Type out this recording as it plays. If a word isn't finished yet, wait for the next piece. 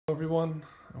everyone,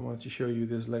 I wanted to show you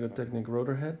this Lego Technic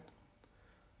rotor head.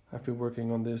 I've been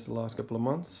working on this the last couple of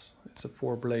months. It's a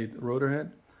 4-blade rotor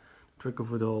head. Trick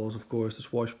of it all is of course the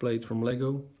swash plate from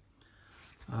Lego.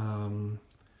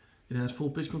 It has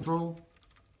full pitch control.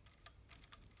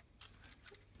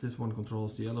 This one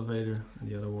controls the elevator and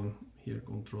the other one here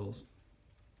controls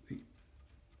the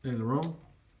aileron.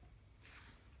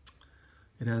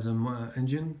 It has an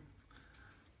engine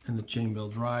and a chain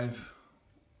belt drive.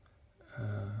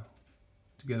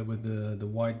 Together with the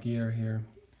white gear here,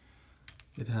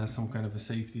 it has some kind of a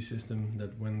safety system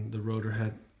that when the rotor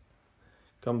head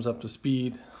comes up to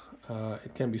speed,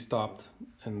 it can be stopped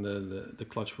and the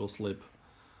clutch will slip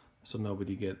so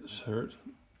nobody gets hurt.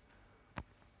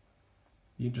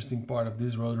 The interesting part of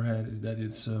this rotor head is that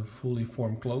it's fully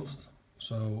form closed,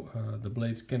 so the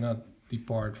blades cannot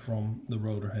depart from the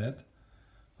rotor head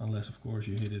unless of course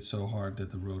you hit it so hard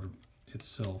that the rotor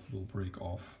itself will break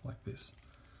off like this.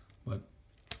 But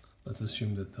let's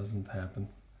assume that doesn't happen.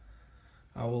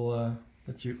 I will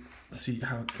let you see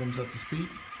how it comes up to speed.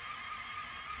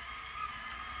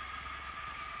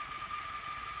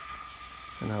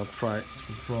 And I'll try to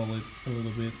control it a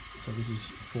little bit. So this is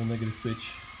full negative pitch,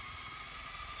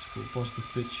 it's full positive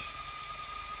pitch.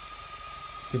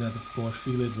 You cannot of course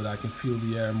feel it, but I can feel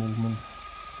the air movement.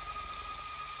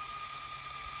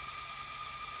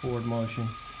 Forward motion,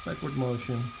 backward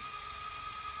motion,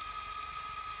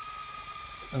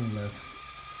 and left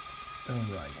and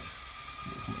right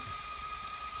movement.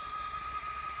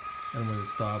 And when it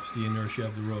stops, the inertia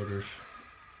of the rotors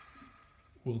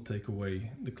will take away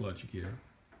the clutch gear.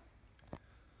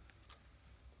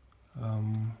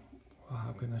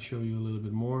 How can I show you a little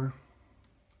bit more?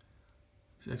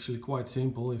 It's actually quite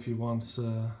simple if you once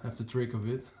have the trick of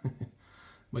it.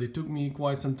 But it took me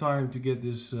quite some time to get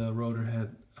this rotor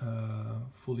head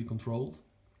fully controlled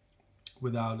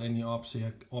without any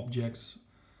objects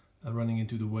running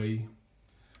into the way,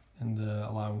 and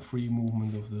allowing free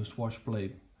movement of the swash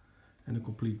plate and a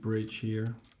complete bridge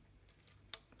here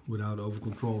without over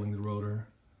controlling the rotor.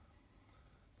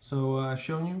 So I've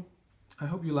shown you. I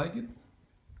hope you like it,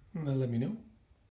 and let me know.